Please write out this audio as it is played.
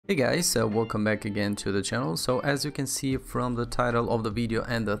Hey guys, welcome back again to the channel. So as you can see from the title of the video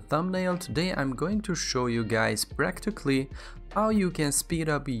and the thumbnail, today I'm going to show you guys practically how you can speed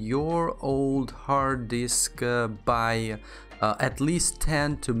up your old hard disk by at least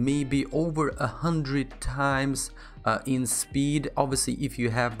 10 to maybe over 100 times in speed, obviously if you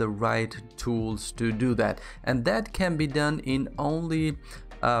have the right tools to do that, and that can be done in only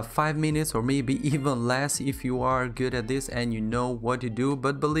 5 minutes or maybe even less if you are good at this and you know what to do.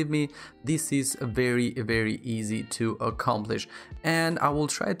 But believe me, this is very easy to accomplish, and I will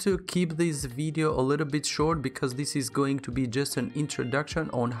try to keep this video a little bit short because this is going to be just an introduction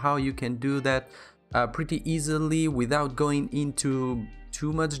on how you can do that pretty easily without going into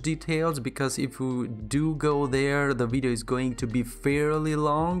too much details, because if you do go there the video is going to be fairly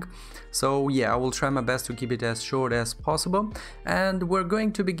long. So yeah, I will try my best to keep it as short as possible, and we're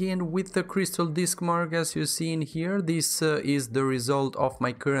going to begin with the crystal disk mark. As you see in here, this is the result of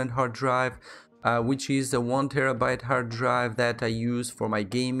my current hard drive, which is a 1 terabyte hard drive that I use for my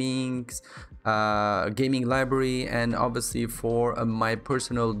gaming library and obviously for my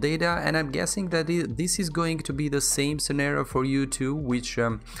personal data. And I'm guessing that this is going to be the same scenario for you too, which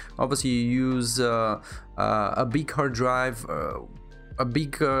obviously you use a big hard drive,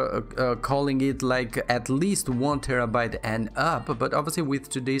 calling it like at least 1 terabyte and up. But obviously with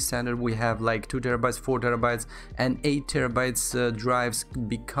today's standard we have like 2 terabytes, 4 terabytes and 8 terabytes drives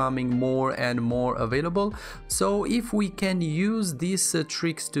becoming more and more available. So if we can use these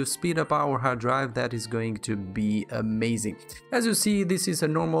tricks to speed up our hard drive, that is going to be amazing. As you see, this is a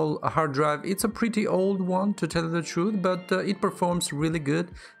normal hard drive. It's a pretty old one, to tell you the truth, but it performs really good,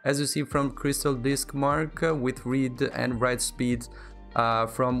 as you see from crystal disk mark, with read and write speeds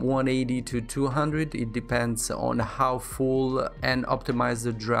from 180 to 200. It depends on how full and optimized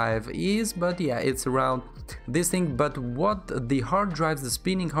the drive is, but yeah, it's around this thing. But what the hard drives, the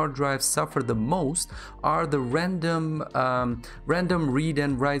spinning hard drives, suffer the most are the random read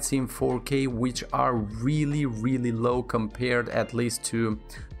and writes in 4K, which are really low compared at least to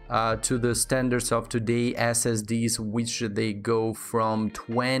the standards of today SSDs, which they go from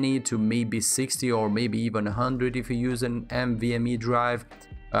 20 to maybe 60 or maybe even 100 if you use an NVMe drive,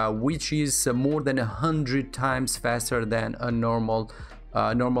 which is more than 100 times faster than a normal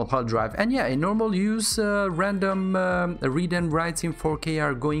hard drive. And yeah, in normal use, random read and writes in 4K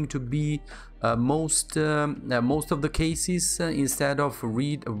are going to be most of the cases instead of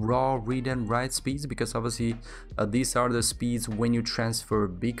raw read and write speeds, because obviously these are the speeds when you transfer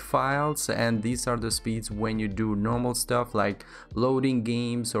big files, and these are the speeds when you do normal stuff like loading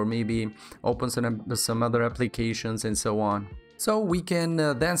games or maybe open some other applications and so on. So we can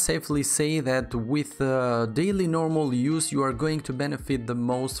then safely say that with daily normal use you are going to benefit the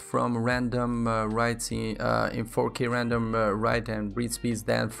most from random writes in 4K random write and read speeds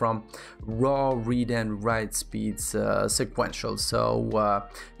than from raw read and write speeds sequential. So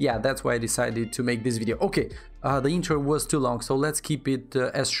yeah, that's why I decided to make this video. Okay, the intro was too long, so let's keep it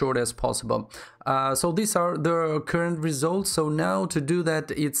as short as possible. So these are the current results. So now to do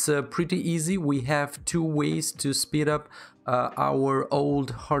that, it's pretty easy. We have two ways to speed up our old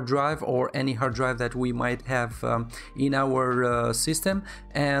hard drive or any hard drive that we might have in our system.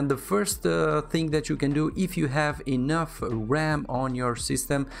 And the first thing that you can do, if you have enough RAM on your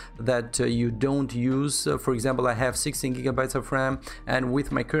system that you don't use, for example, I have 16 gigabytes of RAM, and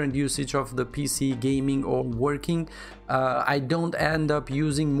with my current usage of the PC gaming or working, I don't end up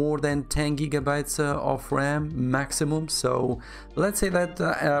using more than 10 gigabytes of RAM maximum. So let's say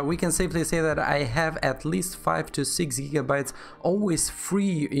that we can safely say that I have at least 5 to 6 gigabytes always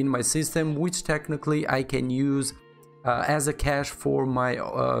free in my system, which technically I can use as a cache for my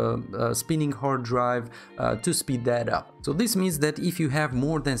spinning hard drive to speed that up. So this means that if you have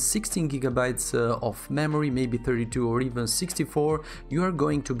more than 16 gigabytes of memory, maybe 32 or even 64, you are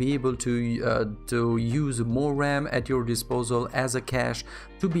going to be able to use more RAM at your disposal as a cache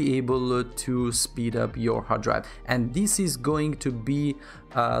to be able to speed up your hard drive. And this is going to be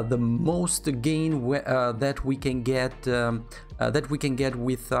the most gain that we can get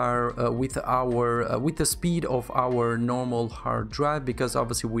with the speed of our normal hard drive, because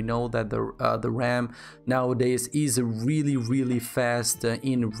obviously we know that the RAM nowadays is really fast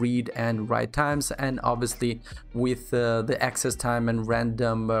in read and write times, and obviously with the access time and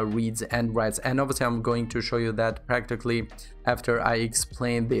random reads and writes. And obviously I'm going to show you that practically after I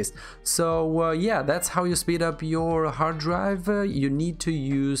explain this. So yeah, that's how you speed up your hard drive. You need to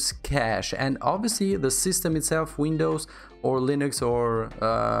use cache, and obviously the system itself, Windows or Linux or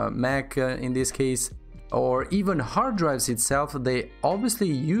Mac in this case, or even hard drives itself, they obviously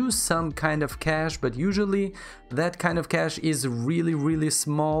use some kind of cache, but usually that kind of cache is really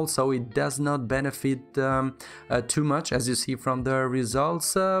small, so it does not benefit too much, as you see from the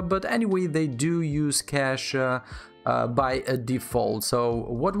results. But anyway, they do use cache by a default. So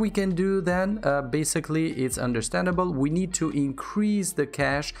what we can do then, basically, it's understandable. We need to increase the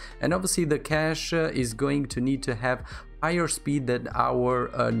cache, and obviously the cache is going to need to have higher speed than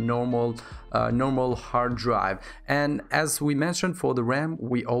our normal hard drive. And as we mentioned, for the RAM,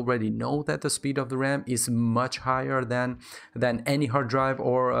 we already know that the speed of the RAM is much higher than any hard drive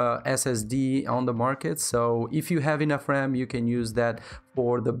or SSD on the market. So if you have enough RAM, you can use that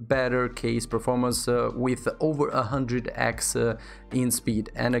for the better case performance with over 100x in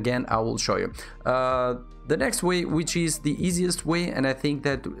speed. And again, I will show you the next way, which is the easiest way, and I think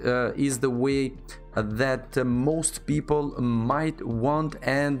that is the way that most people might want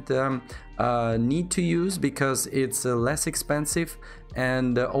and need to use, because it's less expensive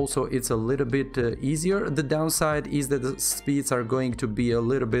and also it's a little bit easier. The downside is that the speeds are going to be a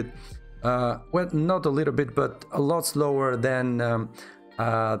little bit well, not a little bit, but a lot slower than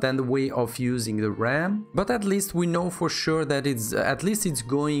the way of using the RAM. But at least we know for sure that it's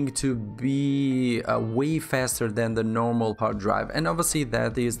going to be way faster than the normal hard drive. And obviously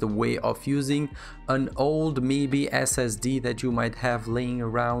that is the way of using an old maybe SSD that you might have laying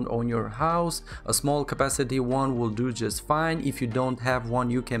around on your house. A small capacity one will do just fine. If you don't have one,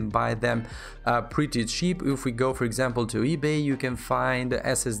 you can buy them pretty cheap. If we go, for example, to eBay, you can find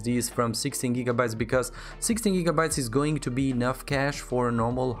SSDs from 16 gigabytes, because 16 gigabytes is going to be enough cache for a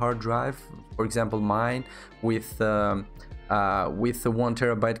normal hard drive. For example, mine with the 1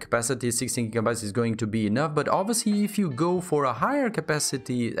 terabyte capacity, 16 gigabytes is going to be enough. But obviously, if you go for a higher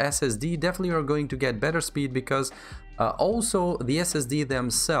capacity SSD, definitely are going to get better speed, because also the SSD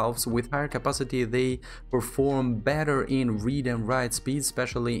themselves with higher capacity, they perform better in read and write speeds,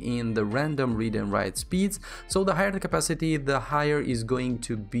 especially in the random read and write speeds. So the higher the capacity, the higher is going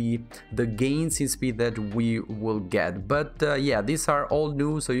to be the gains in speed that we will get. But yeah, these are all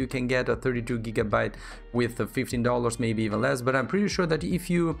new, so you can get a 32 gigabyte with $15, maybe even less. But I'm pretty sure that if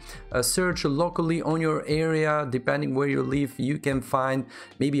you search locally on your area, depending where you live, you can find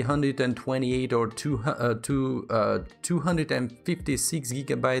maybe 128 or 256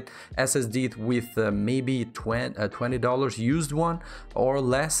 gigabyte SSD with maybe $20 used one or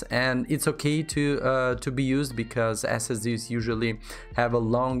less, and it's okay to be used, because SSDs usually have a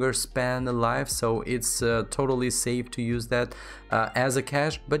longer span of life, so it's totally safe to use that as a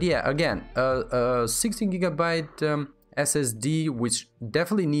cache. But yeah, again, 16 gigabyte SSD, which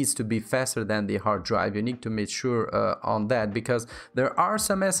definitely needs to be faster than the hard drive. You need to make sure on that, because there are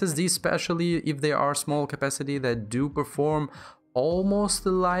some SSDs, especially if they are small capacity, that do perform almost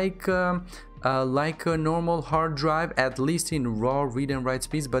like a normal hard drive, at least in raw read and write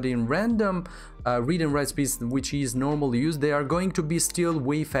speeds. But in random read and write speeds, which is normal use, they are going to be still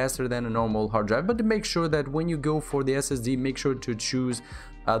way faster than a normal hard drive. But make sure that when you go for the SSD, make sure to choose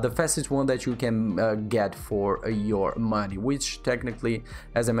the fastest one that you can get for your money, which technically,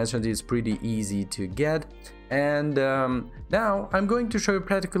 as I mentioned, is pretty easy to get. And now I'm going to show you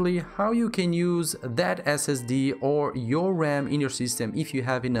practically how you can use that SSD or your RAM in your system, if you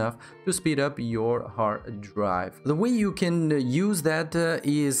have enough, to speed up your hard drive. The way you can use that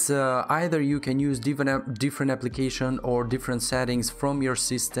is either you can use different application or different settings from your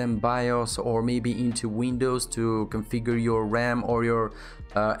system BIOS, or maybe into Windows, to configure your RAM or your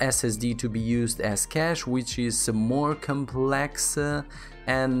SSD to be used as cache, which is more complex.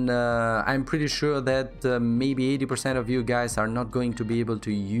 And I'm pretty sure that maybe 80% of you guys are not going to be able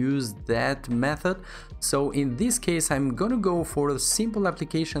to use that method. So in this case, I'm gonna go for a simple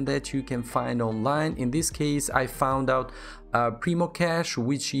application that you can find online. In this case, I found out Primo Cache,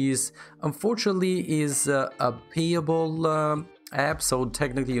 which is unfortunately is a payable app, so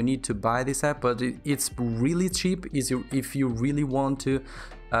technically you need to buy this app, but it's really cheap if you really want to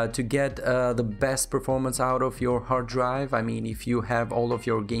get the best performance out of your hard drive. I mean, if you have all of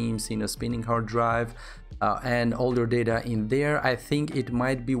your games in a spinning hard drive and all your data in there, I think it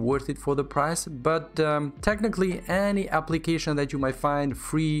might be worth it for the price. But technically, any application that you might find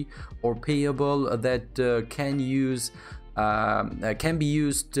free or payable that can be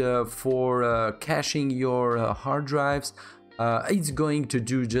used for caching your hard drives, it's going to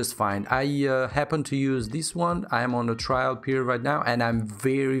do just fine. I happen to use this one. I'm on a trial period right now, and I'm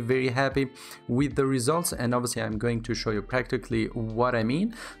very happy with the results. And obviously I'm going to show you practically what I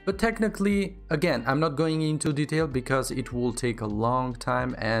mean. But technically, again, I'm not going into detail because it will take a long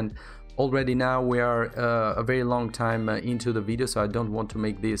time, and already now we are a very long time into the video, so I don't want to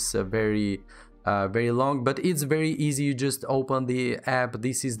make this very very long, but it's very easy. You just open the app.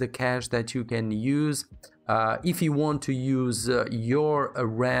 This is the cache that you can use if you want to use your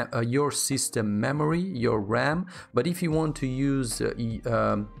RAM, your system memory, your RAM. But if you want to use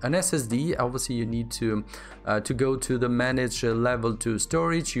an SSD, obviously you need to go to the manage level 2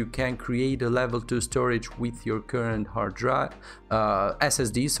 storage. You can create a level 2 storage with your current hard drive,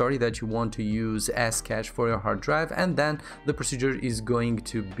 SSD, sorry, that you want to use as cache for your hard drive, and then the procedure is going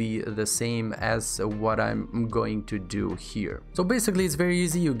to be the same as what I'm going to do here. So basically it's very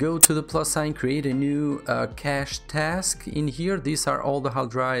easy. You go to the plus sign, create a new cache task in here. These are all the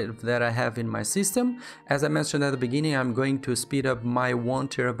hard drive that I have in my system. As I mentioned at the beginning, I'm going to speed up my 1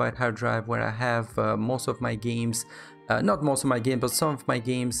 terabyte hard drive where I have most of my games, not most of my games, but some of my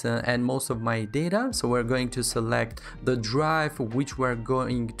games and most of my data. So we're going to select the drive which we're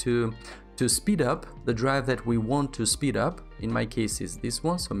going to speed up, the drive that we want to speed up. In my case is this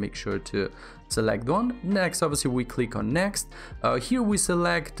one, so make sure to select one. Next, obviously we click on next. Here we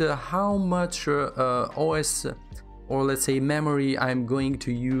select how much OS, or let's say memory, I'm going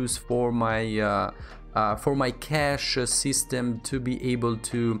to use for my cache system to be able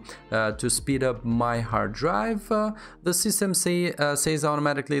to speed up my hard drive. The system says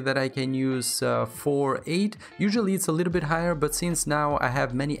automatically that I can use 4.8. Usually it's a little bit higher, but since now I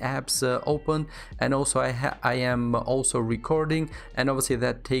have many apps open, and also I am also recording, and obviously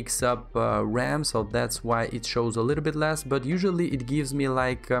that takes up RAM, so that's why it shows a little bit less. But usually it gives me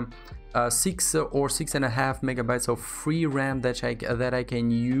like 6 or 6.5 megabytes of free RAM that I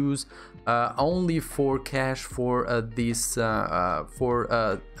can use only for cache for this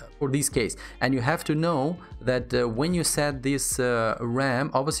case. And you have to know that when you set this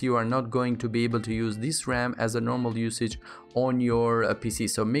RAM, obviously you are not going to be able to use this RAM as a normal usage on your PC,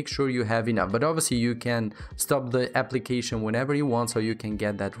 so make sure you have enough. But obviously you can stop the application whenever you want, so you can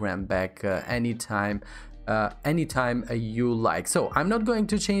get that RAM back anytime you like. So I'm not going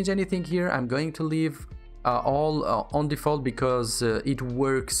to change anything here. I'm going to leave all on default because it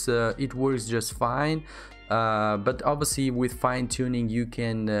works just fine. But obviously with fine-tuning you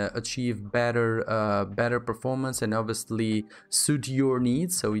can achieve better performance and obviously suit your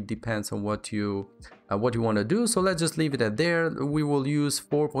needs. So it depends on what you want to do. So let's just leave it at there. We will use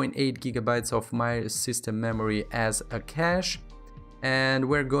 4.8 gigabytes of my system memory as a cache. And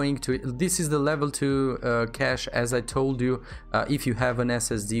we're going to, this is the level 2 cache, as I told you. If you have an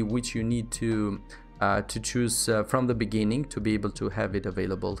SSD, which you need to choose from the beginning to be able to have it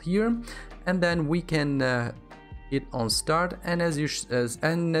available here. And then we can hit on start, and as you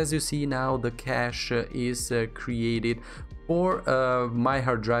see now, the cache is created for my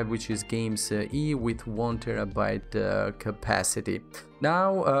hard drive, which is Games E with 1 terabyte capacity.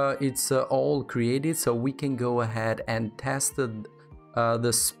 Now it's all created, so we can go ahead and test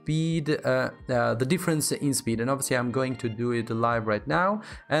the speed, the difference in speed, and obviously I'm going to do it live right now.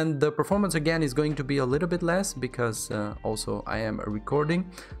 And the performance again is going to be a little bit less because also I am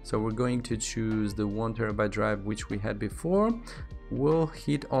recording. So we're going to choose the 1 terabyte drive which we had before. We'll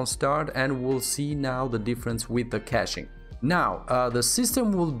hit on start and we'll see now the difference with the caching. Now the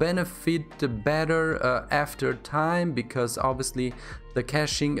system will benefit better after time, because obviously the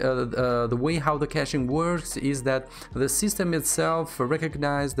caching, the way how the caching works is that the system itself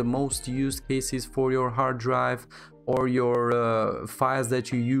recognizes the most used cases for your hard drive or your files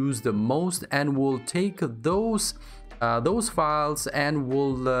that you use the most, and will take those files and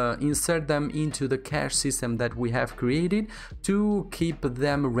will insert them into the cache system that we have created to keep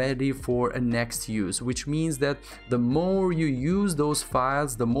them ready for a next use, which means that the more you use those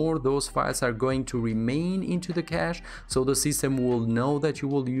files, the more those files are going to remain into the cache, so the system will know that you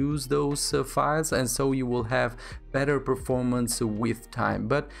will use those files, and so you will have better performance with time.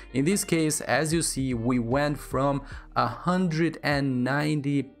 But in this case, as you see, we went from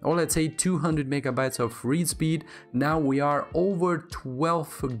 190 or let's say 200 megabytes of read speed. Now we are over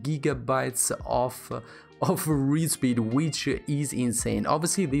 12 gigabytes of read speed, which is insane.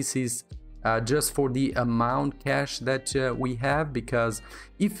 Obviously this is just for the amount cache that we have, because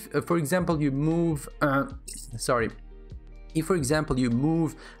if for example you move if for example you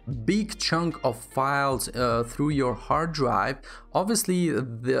move big chunk of files through your hard drive, obviously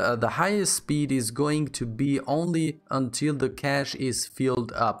the highest speed is going to be only until the cache is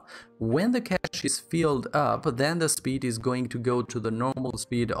filled up. When the cache is filled up, then the speed is going to go to the normal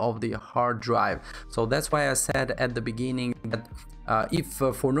speed of the hard drive. So that's why I said at the beginning that if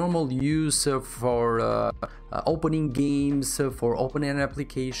for normal use for opening games, for opening an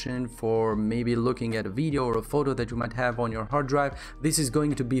application, for maybe looking at a video or a photo that you might have on your hard drive, this is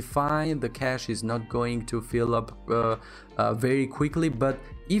going to be fine. The cache is not going to fill up very quickly. But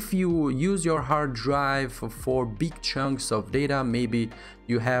if you use your hard drive for big chunks of data, maybe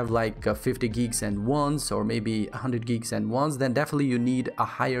you have like 50 gigs and once, or maybe 100 gigs and once, then definitely you need a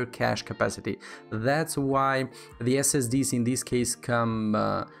higher cache capacity. That's why the SSDs in this case come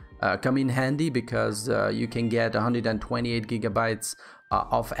in handy, because you can get 128 gigabytes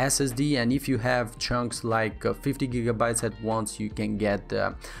of SSD, and if you have chunks like 50 gigabytes at once, you can get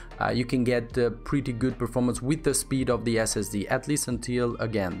pretty good performance with the speed of the SSD, at least until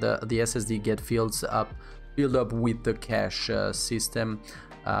again the SSD get filled up with the cache system.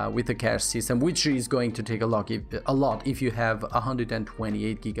 Which is going to take a lot if you have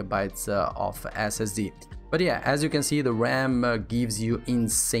 128 gigabytes of SSD. But yeah, as you can see, the RAM gives you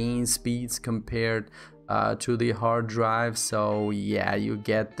insane speeds compared to the hard drive. So yeah, you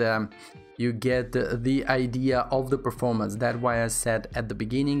get the idea of the performance. That's why I said at the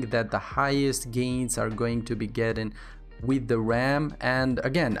beginning that the highest gains are going to be getting with the RAM. And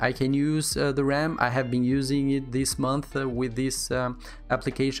again, I can use the RAM. I have been using it this month with this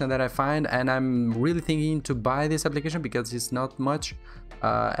application that I find, and I'm really thinking to buy this application because it's not much,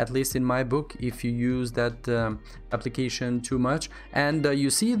 at least in my book, if you use that application too much. And you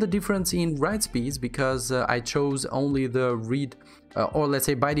see the difference in write speeds, because I chose only the read, or let's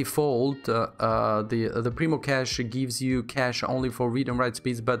say by default the Primo cache gives you cache only for read and write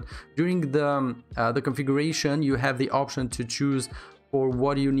speeds, but during the configuration you have the option to choose for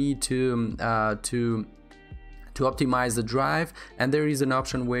what you need to optimize the drive, and there is an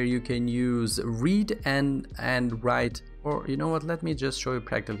option where you can use read and write. Or you know what, let me just show you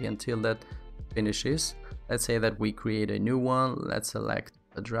practically until that finishes. Let's say that we create a new one. Let's select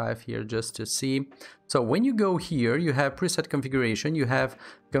a drive here just to see. So when you go here, you have preset configuration, you have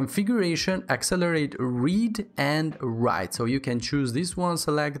configuration, accelerate read and write. So you can choose this one,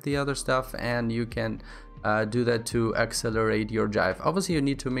 select the other stuff, and you can do that to accelerate your drive. Obviously you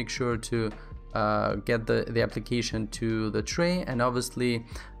need to make sure to get the application to the tray, and obviously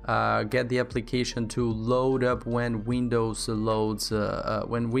get the application to load up when Windows loads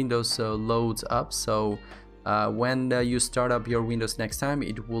up. So when you start up your Windows next time,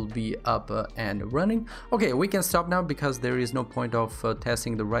 it will be up and running. Okay, we can stop now because there is no point of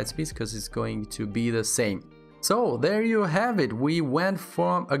testing the write speeds, because it's going to be the same. So there you have it. We went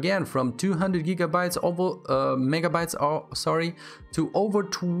from 200 gigabytes to over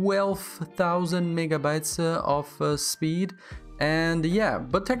 12,000 megabytes of speed. And yeah,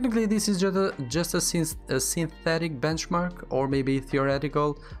 but technically this is just a synthetic benchmark, or maybe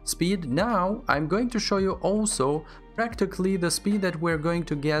theoretical speed. Now I'm going to show you also practically the speed that we're going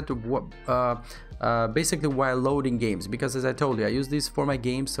to get basically while loading games, because as I told you, I use this for my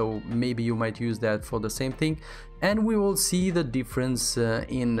games, so maybe you might use that for the same thing, and we will see the difference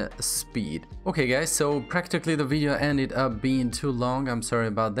in speed. Okay guys, so practically the video ended up being too long. I'm sorry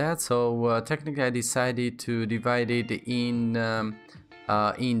about that. So technically I decided to divide it in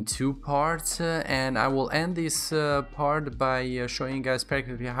two parts, and I will end this part by showing you guys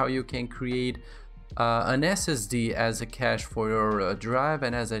practically how you can create an SSD as a cache for your drive.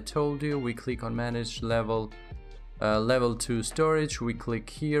 And as I told you, we click on manage level 2 storage, we click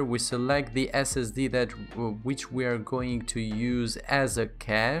here, we select the SSD which we are going to use as a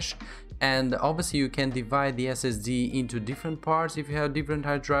cache, and obviously you can divide the SSD into different parts if you have different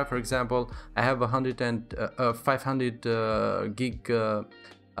hard drive. For example, I have 500 gig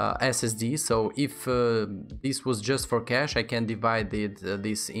SSD, so if this was just for cache, I can divide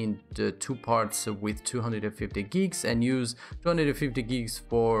this into two parts with 250 gigs and use 250 gigs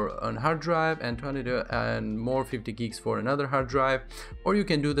for a hard drive and 50 gigs for another hard drive. Or you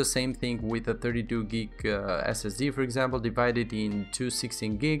can do the same thing with a 32 gig SSD, for example, divide it into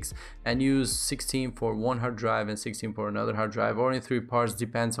 16 gigs and use 16 for one hard drive and 16 for another hard drive, or in 3 parts,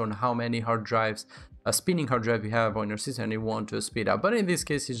 depends on how many hard drives, a spinning hard drive you have on your system and you want to speed up. But in this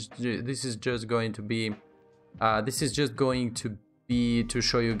case, this is just going to be to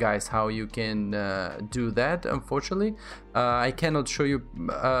show you guys how you can do that. Unfortunately, I cannot show you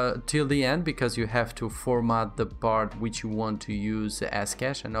till the end, because you have to format the part which you want to use as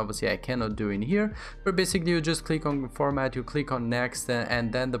cache, and obviously I cannot do in here. But basically you just click on format, you click on next,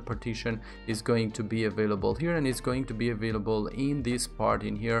 and then the partition is going to be available here, and it's going to be available in this part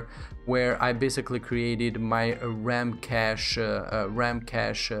in here, where I basically created my RAM cache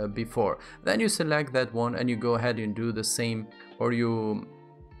before. Then you select that one and you go ahead and do the same, or you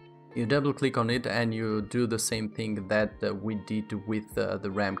You double click on it and you do the same thing that we did with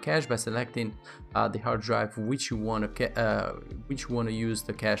the RAM cache by selecting the hard drive which you want to use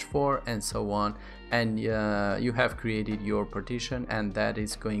the cache for, and so on, and you have created your partition, and that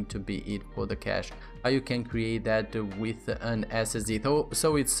is going to be it for the cache. You can create that with an SSD,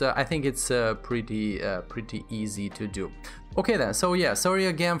 so it's I think it's pretty easy to do. Okay then, so yeah, sorry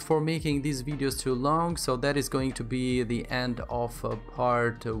again for making these videos too long. So that is going to be the end of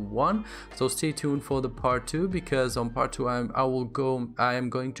part 1. So stay tuned for the part 2, because on part 2 I am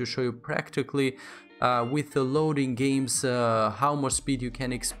going to show you practically with the loading games how much speed you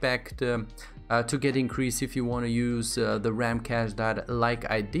can expect to get increased if you want to use the RAM cache that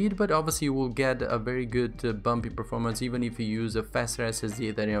like I did, but obviously you will get a very good bumpy performance even if you use a faster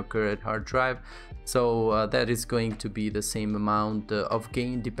SSD than your current hard drive. So that is going to be the same amount of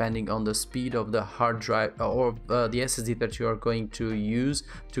gain depending on the speed of the hard drive or the SSD that you are going to use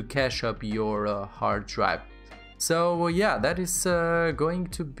to cache up your hard drive. So yeah, that is going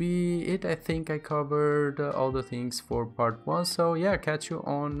to be it. I think I covered all the things for part 1. So yeah, catch you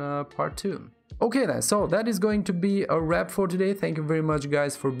on part 2. Okay then, so that is going to be a wrap for today. Thank you very much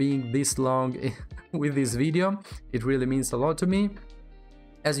guys for being this long with this video. It really means a lot to me.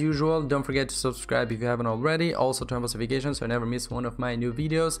 As usual, don't forget to subscribe if you haven't already, also turn on notifications so you never miss one of my new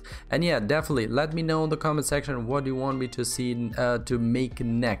videos. And yeah, definitely let me know in the comment section what you want me to see to make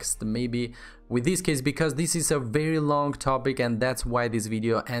next, maybe with this case, because this is a very long topic and that's why this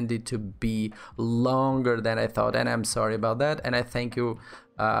video ended to be longer than I thought, and I'm sorry about that, and I thank you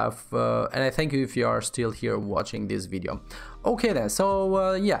if you are still here watching this video. Okay then,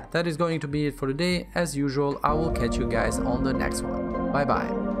 so yeah, that is going to be it for today. As usual, I will catch you guys on the next one. Bye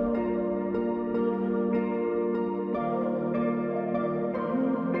bye.